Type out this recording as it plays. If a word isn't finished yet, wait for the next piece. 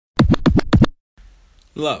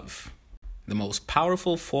Love, the most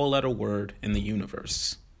powerful four-letter word in the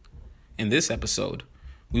universe. In this episode,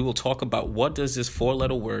 we will talk about what does this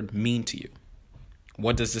four-letter word mean to you?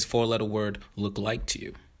 What does this four-letter word look like to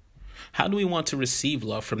you? How do we want to receive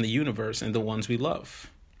love from the universe and the ones we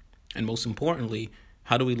love? And most importantly,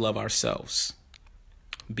 how do we love ourselves?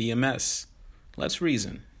 BMS, let's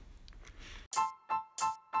reason.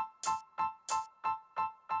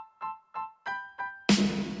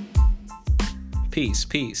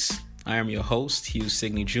 Peace. I am your host, Hugh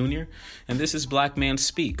Signey Jr., and this is Black Man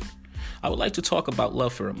Speak. I would like to talk about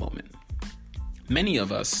love for a moment. Many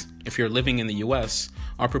of us, if you're living in the U.S.,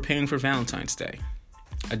 are preparing for Valentine's Day,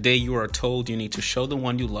 a day you are told you need to show the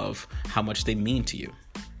one you love how much they mean to you.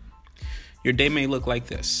 Your day may look like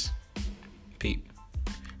this.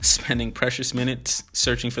 Spending precious minutes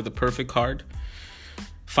searching for the perfect card,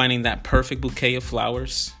 finding that perfect bouquet of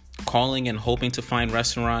flowers, calling and hoping to find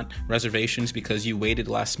restaurant reservations because you waited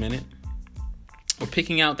last minute, or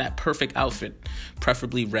picking out that perfect outfit,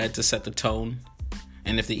 preferably red to set the tone,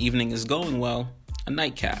 and if the evening is going well, a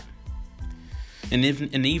nightcap. An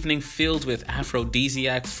evening filled with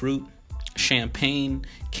aphrodisiac fruit, champagne,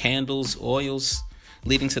 candles, oils,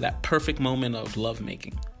 leading to that perfect moment of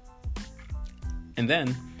lovemaking. And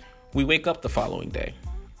then we wake up the following day,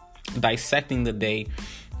 dissecting the day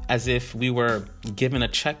as if we were given a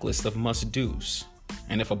checklist of must-dos.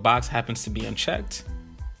 And if a box happens to be unchecked,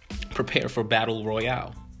 prepare for battle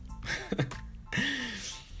royale.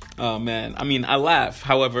 Oh man, I laugh.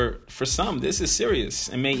 However, for some, this is serious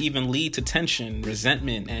and may even lead to tension,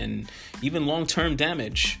 resentment, and even long-term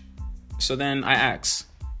damage. So then I ask,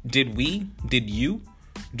 did you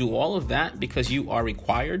do all of that because you are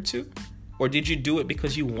required to? Or did you do it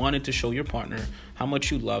because you wanted to show your partner how much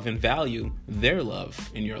you love and value their love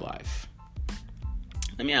in your life?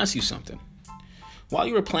 Let me ask you something. While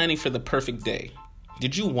you were planning for the perfect day,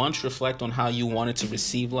 did you once reflect on how you wanted to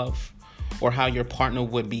receive love or how your partner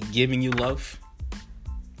would be giving you love?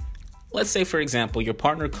 Let's say, for example, your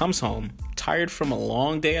partner comes home tired from a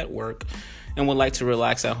long day at work and would like to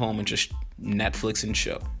relax at home and just Netflix and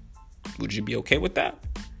chill. Would you be okay with that?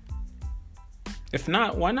 If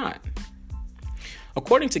not, why not?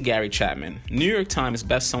 According to Gary Chapman, New York Times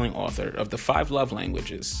bestselling author of The 5 Love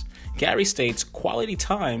Languages, Gary states quality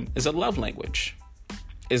time is a love language.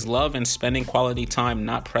 Is love and spending quality time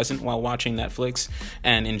not present while watching Netflix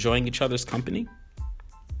and enjoying each other's company?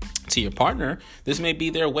 To your partner, this may be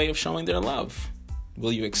their way of showing their love.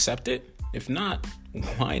 Will you accept it? If not,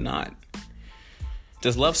 why not?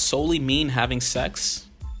 Does love solely mean having sex?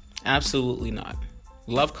 Absolutely not.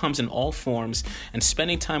 Love comes in all forms, and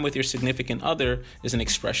spending time with your significant other is an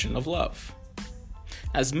expression of love.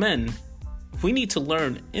 As men, we need to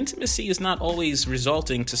learn intimacy is not always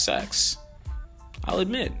resulting to sex. I'll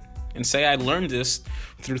admit and say I learned this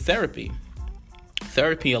through therapy.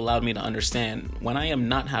 Therapy allowed me to understand when I am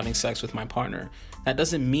not having sex with my partner, that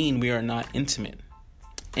doesn't mean we are not intimate.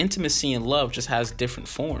 Intimacy and love just has different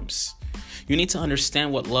forms. You need to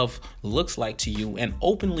understand what love looks like to you and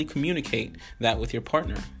openly communicate that with your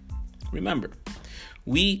partner. Remember,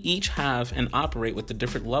 we each have and operate with a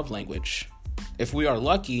different love language. If we are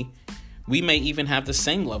lucky, we may even have the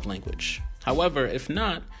same love language. However, if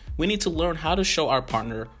not, we need to learn how to show our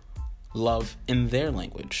partner love in their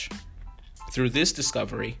language. Through this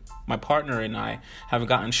discovery, my partner and I have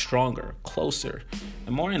gotten stronger, closer,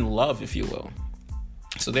 and more in love, if you will.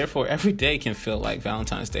 So therefore, every day can feel like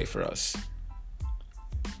Valentine's Day for us.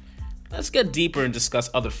 Let's get deeper and discuss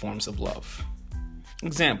other forms of love.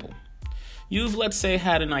 Example, you've, let's say,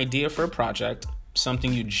 had an idea for a project,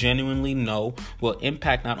 something you genuinely know will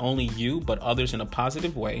impact not only you but others in a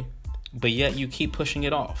positive way, but yet you keep pushing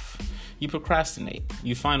it off. You procrastinate.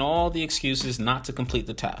 You find all the excuses not to complete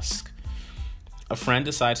the task. A friend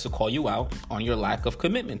decides to call you out on your lack of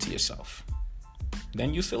commitment to yourself.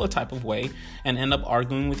 Then you feel a type of way and end up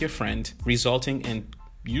arguing with your friend, resulting in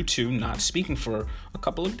you two not speaking for a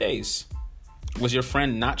couple of days. Was your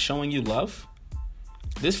friend not showing you love?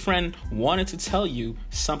 This friend wanted to tell you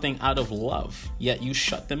something out of love, yet you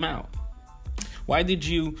shut them out. Why did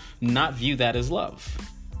you not view that as love?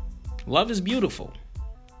 Love is beautiful,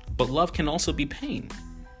 but love can also be pain.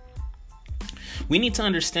 We need to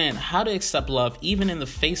understand how to accept love even in the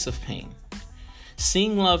face of pain.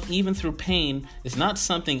 Seeing love even through pain is not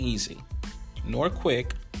something easy, nor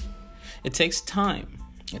quick. It takes time.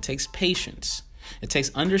 It takes patience. It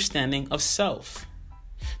takes understanding of self.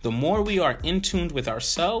 The more we are in tune with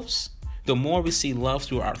ourselves, the more we see love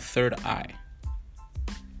through our third eye.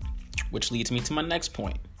 Which leads me to my next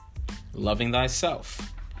point, loving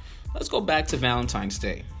thyself. Let's go back to Valentine's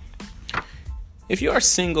Day. If you are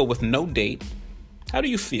single with no date, How do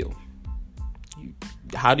you feel?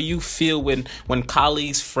 How do you feel when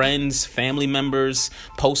colleagues, friends, family members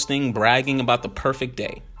posting, bragging about the perfect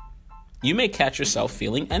day? You may catch yourself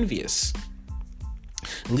feeling envious,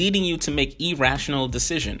 leading you to make irrational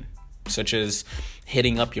decisions, such as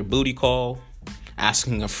hitting up your booty call,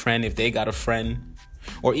 asking a friend if they got a friend,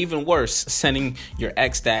 or even worse, sending your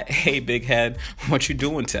ex that, "Hey, big head, what you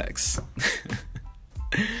doing?" text.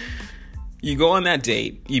 You go on that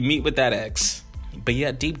date, you meet with that ex, but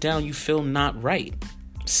yet deep down you feel not right.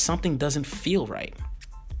 Something doesn't feel right.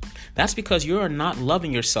 That's because you are not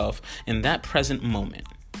loving yourself in that present moment.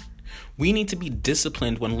 We need to be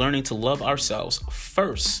disciplined when learning to love ourselves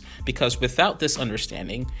first, because without this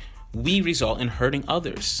understanding, we result in hurting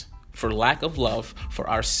others for lack of love for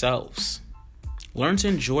ourselves. Learn to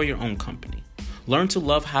enjoy your own company. Learn to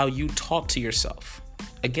love how you talk to yourself.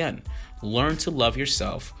 Again, learn to love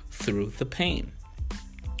yourself through the pain.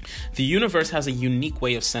 The universe has a unique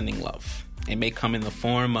way of sending love. It may come in the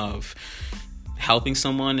form of helping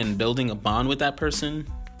someone and building a bond with that person.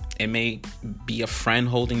 It may be a friend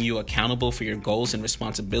holding you accountable for your goals and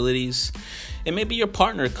responsibilities. It may be your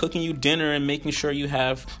partner cooking you dinner and making sure you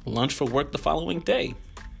have lunch for work the following day.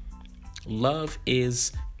 Love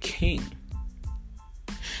is king.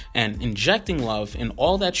 And injecting love in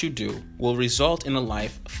all that you do will result in a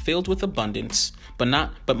life filled with abundance,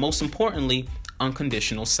 but most importantly,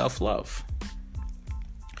 unconditional self-love.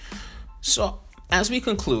 So, as we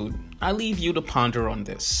conclude, I leave you to ponder on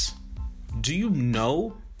this. Do you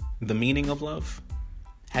know the meaning of love?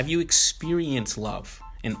 Have you experienced love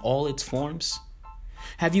in all its forms?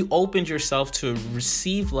 Have you opened yourself to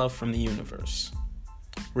receive love from the universe?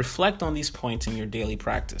 Reflect on these points in your daily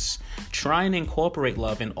practice. Try and incorporate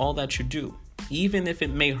love in all that you do, even if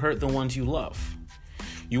it may hurt the ones you love.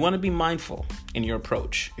 You want to be mindful in your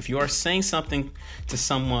approach. If you are saying something to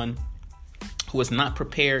someone who is not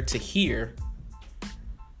prepared to hear,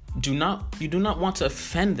 you do not want to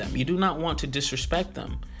offend them. You do not want to disrespect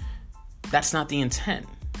them. That's not the intent.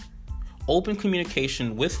 Open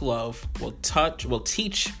communication with love will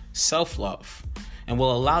teach self-love and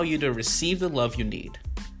will allow you to receive the love you need.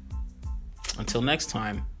 Until next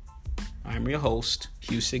time, I'm your host,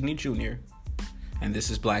 Hugh Signey Jr., and this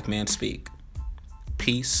is Black Man Speak.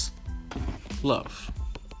 Peace, love.